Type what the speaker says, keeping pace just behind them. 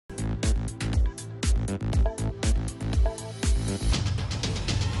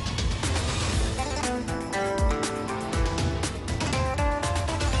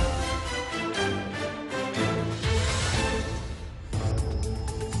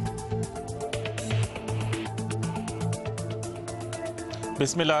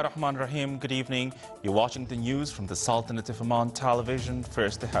Bismillah ar-Rahman ar-Rahim. Good evening. You're watching the news from the Sultanate of Oman television.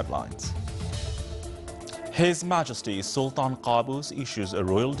 First, the headlines. His Majesty Sultan Qaboos issues a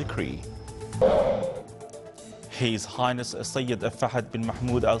royal decree. His Highness Sayyid Fahd bin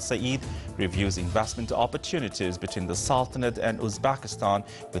Mahmoud Al Saeed reviews investment opportunities between the Sultanate and Uzbekistan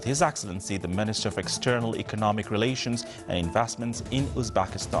with His Excellency the Minister of External Economic Relations and Investments in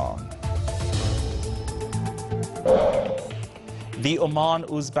Uzbekistan. The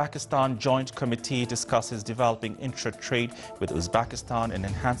Oman-Uzbekistan Joint Committee discusses developing intra-trade with Uzbekistan and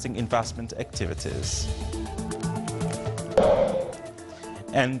enhancing investment activities.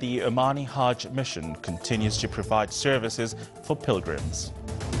 And the Omani Hajj mission continues to provide services for pilgrims.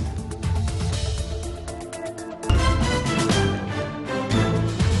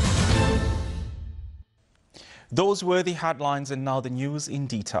 Those were the headlines, and now the news in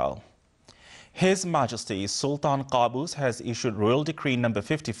detail. His Majesty Sultan Qaboos has issued Royal Decree number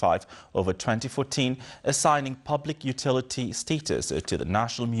 55 over 2014 assigning public utility status to the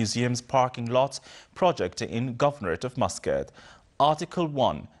National Museum's parking lots project in Governorate of Muscat. Article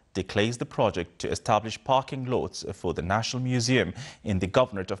 1 declares the project to establish parking lots for the National Museum in the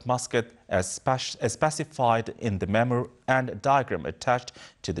Governorate of Muscat as specified in the memo and diagram attached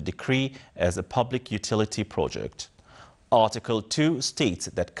to the decree as a public utility project. Article 2 states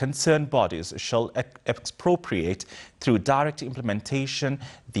that concerned bodies shall expropriate through direct implementation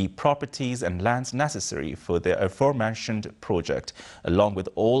the properties and lands necessary for the aforementioned project, along with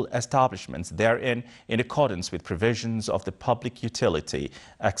all establishments therein in accordance with provisions of the Public Utility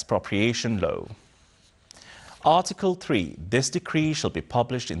Expropriation Law. Article 3. This decree shall be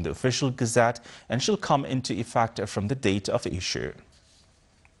published in the Official Gazette and shall come into effect from the date of issue.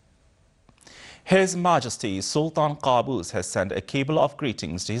 His Majesty Sultan Qaboos has sent a cable of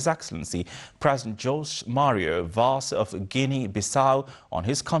greetings to His Excellency President Jose Mario Vaz of Guinea-Bissau on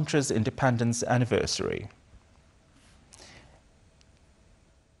his country's independence anniversary.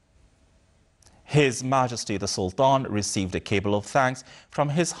 His Majesty the Sultan received a cable of thanks from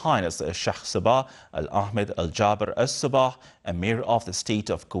His Highness Sheikh Sabah Al Ahmed Al Jaber Al Sabah, Emir of the State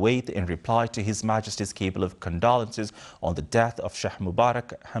of Kuwait, in reply to His Majesty's cable of condolences on the death of Sheikh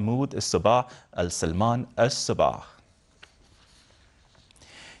Mubarak Hamoud Al Sabah Al Salman Al Sabah.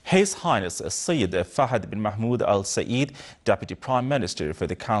 His Highness Sayyid Fahd bin Mahmoud Al Saeed, Deputy Prime Minister for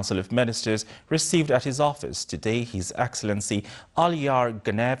the Council of Ministers, received at his office today His Excellency Aliyar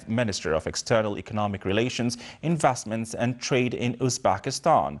Ganev, Minister of External Economic Relations, Investments and Trade in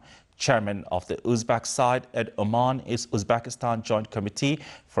Uzbekistan. Chairman of the Uzbek side at Oman is Uzbekistan Joint Committee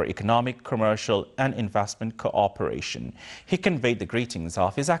for Economic, Commercial and Investment Cooperation. He conveyed the greetings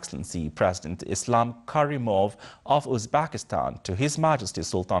of His Excellency President Islam Karimov of Uzbekistan to His Majesty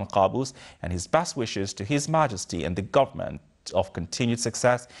Sultan Qaboos and his best wishes to His Majesty and the government of continued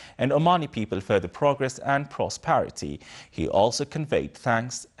success and Omani people further progress and prosperity. He also conveyed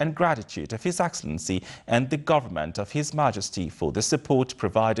thanks and gratitude of His Excellency and the government of His Majesty for the support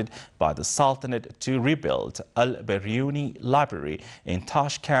provided by the Sultanate to rebuild Al-Baryuni Library in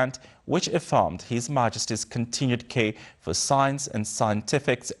Tashkent, which affirmed His Majesty's continued care for science and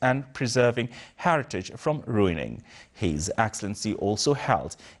scientifics and preserving heritage from ruining. His Excellency also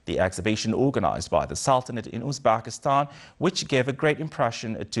held the exhibition organized by the Sultanate in Uzbekistan, which gave a great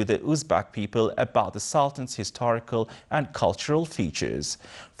impression to the Uzbek people about the Sultan's historical and cultural features.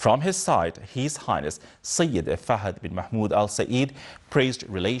 From his side, His Highness Sayyid Fahd bin Mahmoud Al Saeed praised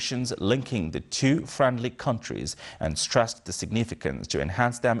relations linking the two friendly countries and stressed the significance to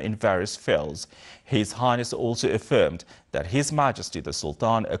enhance them in various fields. His Highness also affirmed that His Majesty the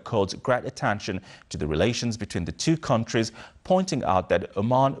Sultan accords great attention to the relations between the two countries, pointing out that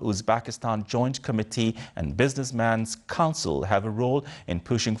Oman-Uzbekistan Joint Committee and Businessmen's Council have a role in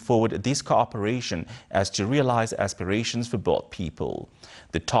pushing forward this cooperation as to realize aspirations for both people.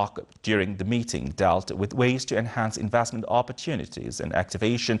 The talk during the meeting dealt with ways to enhance investment opportunities and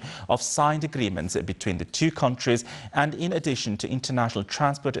activation of signed agreements between the two countries, and in addition to International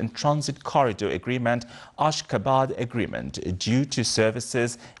Transport and Transit Corridor Agreement, Ashgabat Agreement, due to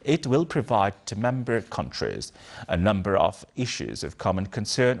services it will provide to member countries. A number of issues of common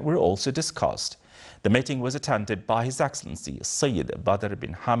concern were also discussed. The meeting was attended by His Excellency Sayyid Badr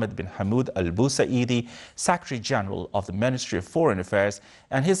bin Hamad bin Hamoud Al Busaidi, Secretary General of the Ministry of Foreign Affairs,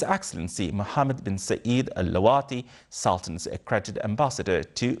 and His Excellency Mohammed bin Saeed Al Lawati, Sultan's accredited ambassador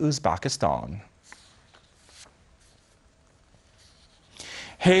to Uzbekistan.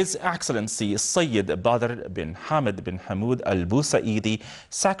 His Excellency Sayyid Badr bin Hamad bin Hamoud Al Busaidi,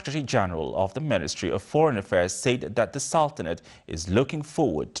 Secretary General of the Ministry of Foreign Affairs, said that the Sultanate is looking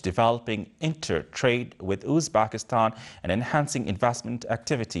forward to developing inter-trade with Uzbekistan and enhancing investment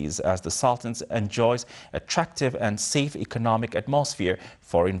activities as the Sultanate enjoys attractive and safe economic atmosphere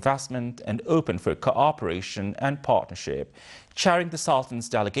for investment and open for cooperation and partnership. Chairing the Sultan's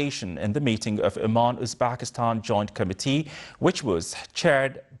delegation in the meeting of Oman-Uzbekistan Joint Committee, which was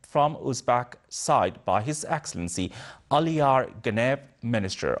chaired from Uzbek side by His Excellency Aliyar Ganev,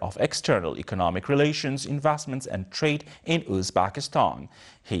 Minister of External Economic Relations, Investments and Trade in Uzbekistan.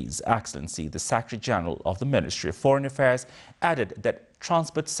 His Excellency, the Secretary General of the Ministry of Foreign Affairs, added that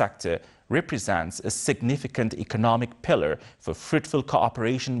transport sector represents a significant economic pillar for fruitful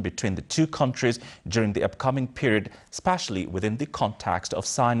cooperation between the two countries during the upcoming period, especially within the context of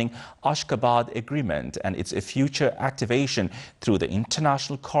signing Ashgabat Agreement and its future activation through the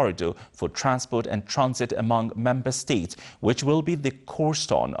International Corridor for Transport and Transit among member states, which will be the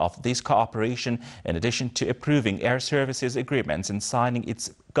cornerstone of this cooperation, in addition to approving air services agreements and signing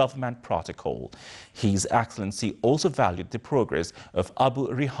its government protocol. His Excellency also valued the progress of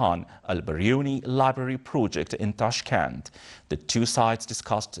Abu Rihan Al-Baryuni Library project in Tashkent. The two sides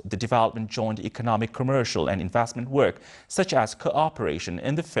discussed the development joint economic, commercial and investment work, such as cooperation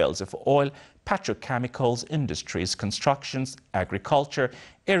in the fields of oil, petrochemicals, industries, constructions, agriculture,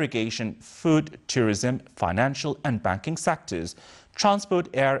 irrigation, food, tourism, financial and banking sectors, transport,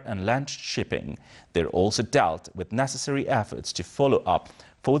 air and land shipping. They also dealt with necessary efforts to follow up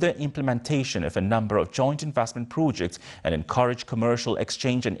for the implementation of a number of joint investment projects and encourage commercial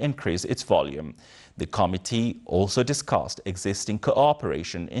exchange and increase its volume. The committee also discussed existing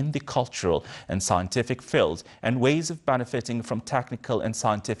cooperation in the cultural and scientific fields and ways of benefiting from technical and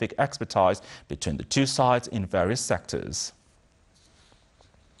scientific expertise between the two sides in various sectors.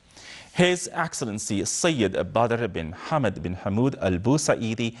 His Excellency Sayyid Badr bin Hamad bin Hamoud Al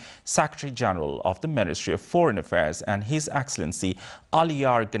Busaidi, Secretary General of the Ministry of Foreign Affairs, and His Excellency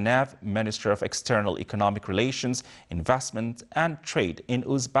Aliyar Ganev, Minister of External Economic Relations, Investment and Trade in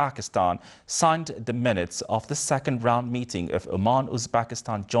Uzbekistan, signed the minutes of the second round meeting of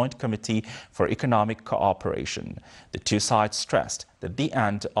Oman-Uzbekistan Joint Committee for Economic Cooperation. The two sides stressed at the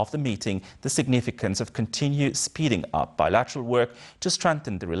end of the meeting the significance of continued speeding up bilateral work to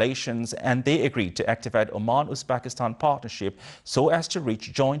strengthen the relations, and they agreed to activate Oman-Uzbekistan partnership so as to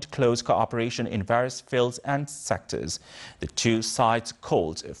reach joint close cooperation in various fields and sectors. The two sides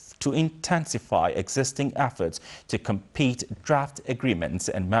called to intensify existing efforts to complete draft agreements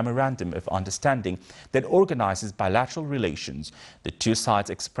and memorandum of understanding that organizes bilateral relations. The two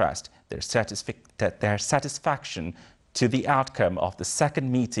sides expressed their satisfaction to the outcome of the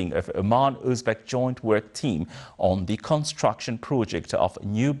second meeting of Oman-Uzbek Joint Work Team on the construction project of a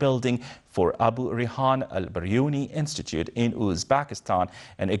new building for Abu Rihan Al-Baryuni Institute in Uzbekistan,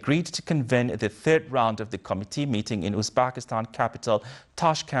 and agreed to convene the third round of the committee meeting in Uzbekistan capital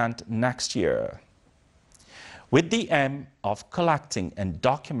Tashkent next year, with the aim of collecting and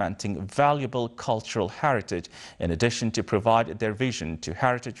documenting valuable cultural heritage, in addition to provide their vision to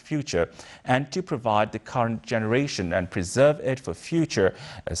heritage future and to provide the current generation and preserve it for future.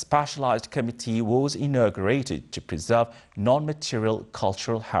 A specialized committee was inaugurated to preserve non-material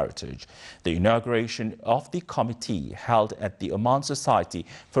cultural heritage. The inauguration of the committee held at the Oman Society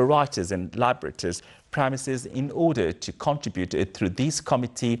for Writers and Libraries premises in order to contribute through this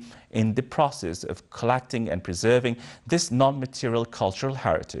committee in the process of collecting and preserving this non-material cultural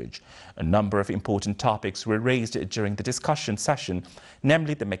heritage. A number of important topics were raised during the discussion session,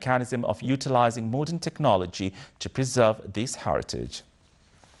 namely the mechanism of utilizing modern technology to preserve this heritage.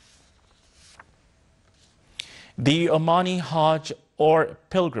 The Omani Hajj or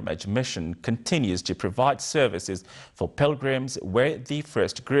pilgrimage mission continues to provide services for pilgrims, where the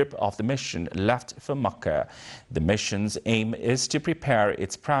first group of the mission left for Mecca. The mission's aim is to prepare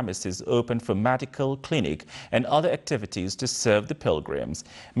its premises open for medical, clinic and other activities to serve the pilgrims.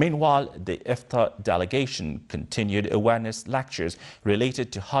 Meanwhile, the Iftar delegation continued awareness lectures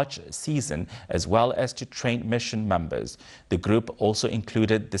related to Hajj season as well as to train mission members. The group also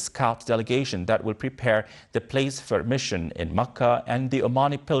included the Scout delegation that will prepare the place for mission in Mecca and the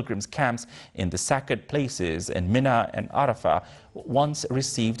Omani pilgrims camps in the sacred places in Mina and Arafah, once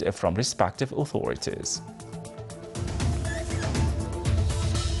received from respective authorities.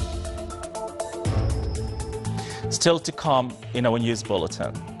 Still to come in our news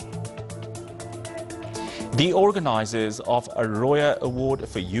bulletin. The organizers of a Roya Award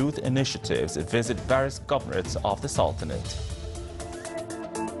for Youth Initiatives visit various governorates of the Sultanate.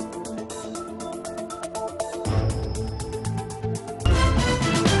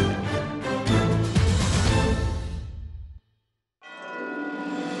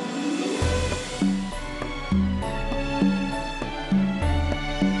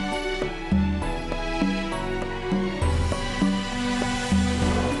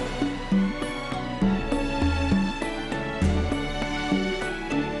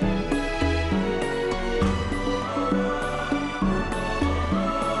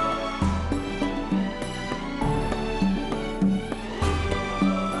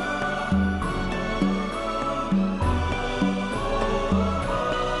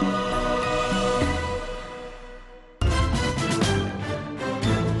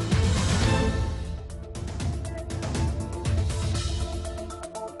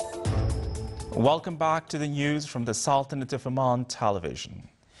 Welcome back to the news from the Sultanate of Oman Television.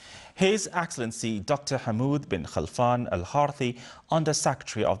 His Excellency Dr. Hamoud bin Khalfan Al-Harthi,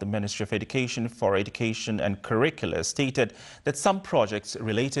 Under-Secretary of the Ministry of Education for Education and Curricula, stated that some projects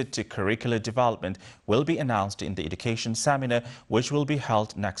related to curricular development will be announced in the education seminar, which will be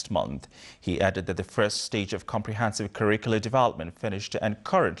held next month. He added that the first stage of comprehensive curricular development finished and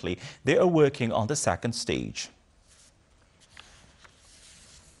currently they are working on the second stage.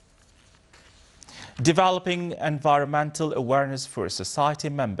 Developing environmental awareness for society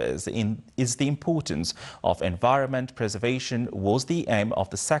members is the importance of environment preservation was the aim of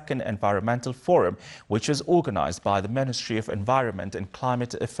the second Environmental Forum, which was organized by the Ministry of Environment and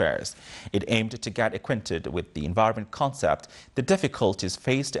Climate Affairs. It aimed to get acquainted with the environment concept, the difficulties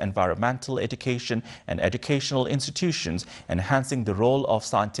faced environmental education and educational institutions, enhancing the role of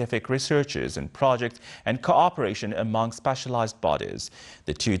scientific researchers and projects and cooperation among specialized bodies.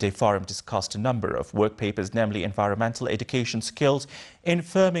 The two-day forum discussed a number of work papers, namely environmental education skills,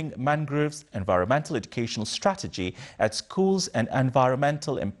 infirming mangroves, environmental educational strategy at schools, and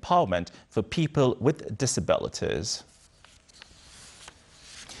environmental empowerment for people with disabilities.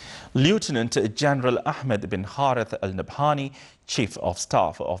 Lieutenant General Ahmed bin Harith Al-Nabhani, Chief of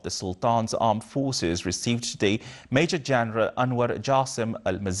Staff of the Sultan's Armed Forces, received today Major General Anwar Jassim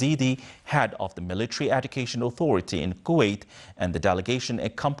Al-Mazidi, head of the Military Education Authority in Kuwait, and the delegation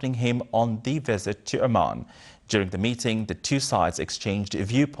accompanying him on the visit to Oman. During the meeting, the two sides exchanged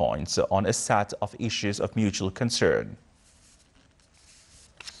viewpoints on a set of issues of mutual concern.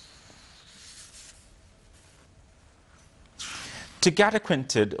 To get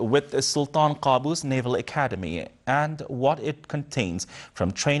acquainted with the Sultan Qaboos Naval Academy and what it contains,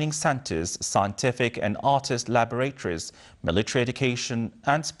 from training centers, scientific and artist laboratories, military education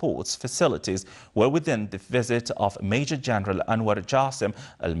and sports facilities, were within the visit of Major General Anwar Jassim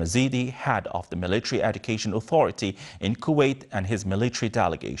Al-Mazidi, head of the Military Education Authority in Kuwait, and his military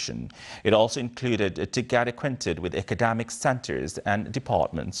delegation. It also included to get acquainted with academic centers and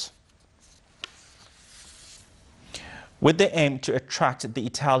departments. With the aim to attract the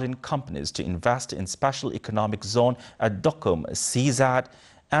Italian companies to invest in Special Economic Zone at Duqm, CZ,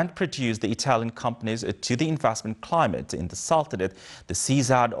 and produce the Italian companies to the investment climate in the Sultanate, the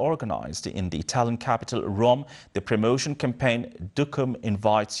CZ organized in the Italian capital Rome the promotion campaign Duqm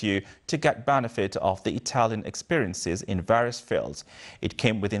Invites You to get benefit of the Italian experiences in various fields. It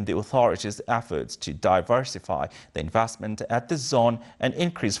came within the authorities' efforts to diversify the investment at the zone and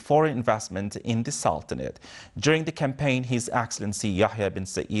increase foreign investment in the Sultanate. During the campaign, His Excellency Yahya bin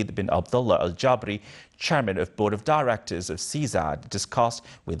Saeed bin Abdullah Al Jabri, Chairman of Board of Directors of CZ, discussed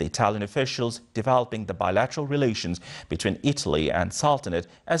with the Italian officials developing the bilateral relations between Italy and Sultanate,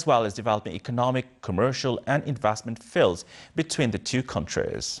 as well as developing economic, commercial and investment fields between the two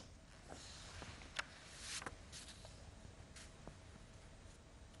countries.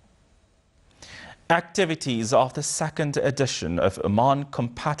 Activities of the second edition of Oman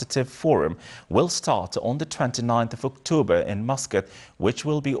Competitive Forum will start on the 29th of October in Muscat, which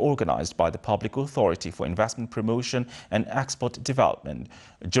will be organized by the Public Authority for Investment Promotion and Export Development.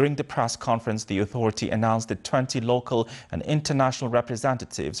 During the press conference, the authority announced that 20 local and international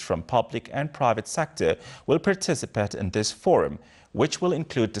representatives from public and private sector will participate in this forum, which will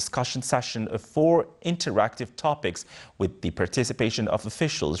include discussion session of 4 interactive topics with the participation of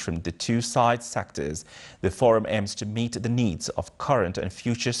officials from the two side sectors. The forum aims to meet the needs of current and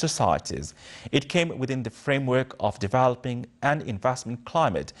future societies. It came within the framework of developing an investment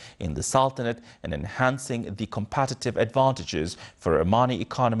climate in the Sultanate and enhancing the competitive advantages for Omani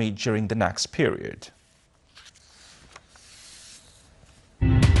economy during the next period.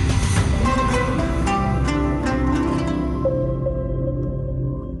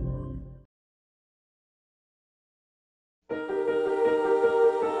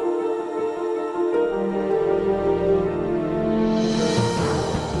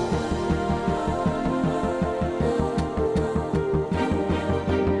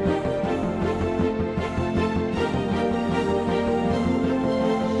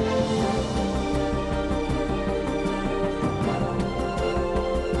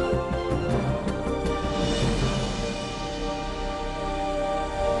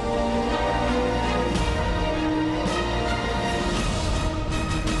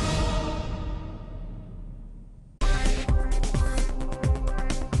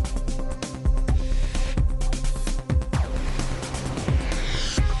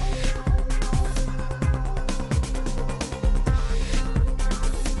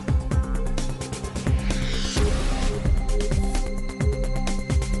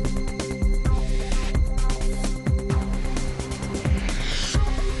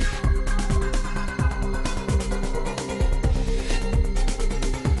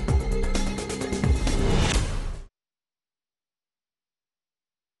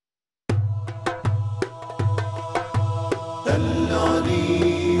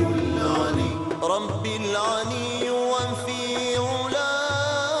 العلي العلي ربي العلي وفي علاه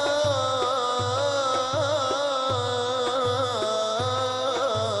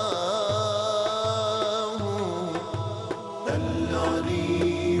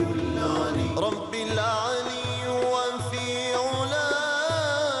العلي العلي ربي العلي وفي علاه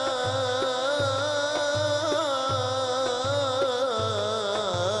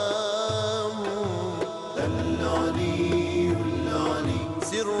العلي العلي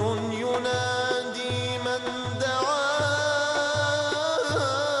سر ينادي من دعاه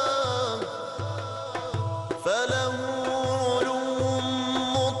فله علو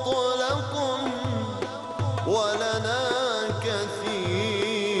مطلق ولنا كثير.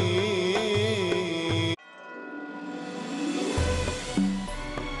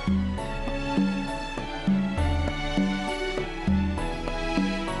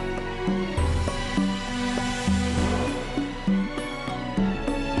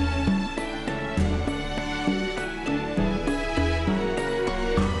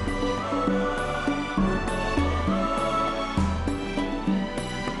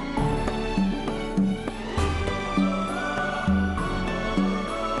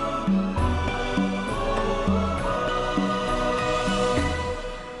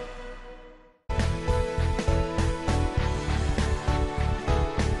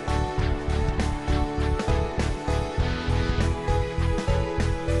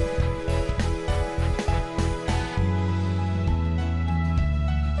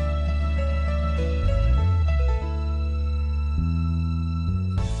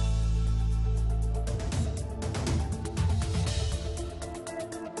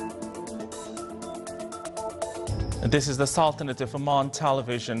 This is the Sultanate of Oman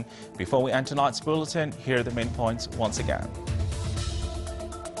television. Before we end tonight's bulletin, here are the main points once again.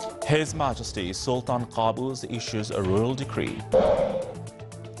 His Majesty Sultan Qaboos issues a royal decree.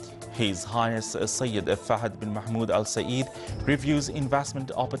 His Highness Sayyid Fahd bin Mahmoud Al Saeed reviews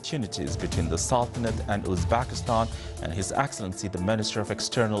investment opportunities between the Sultanate and Uzbekistan, and His Excellency the Minister of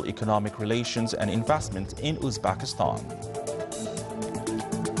External Economic Relations and Investment in Uzbekistan.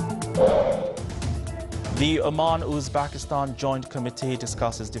 The Oman-Uzbekistan Joint Committee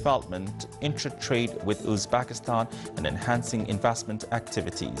discusses development, intra-trade with Uzbekistan and enhancing investment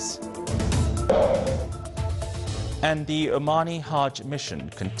activities. And the Omani Hajj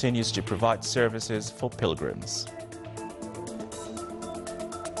mission continues to provide services for pilgrims.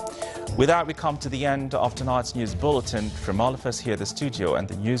 With that, we come to the end of tonight's news bulletin. From all of us here at the studio and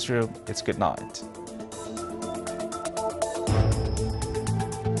the newsroom, it's good night.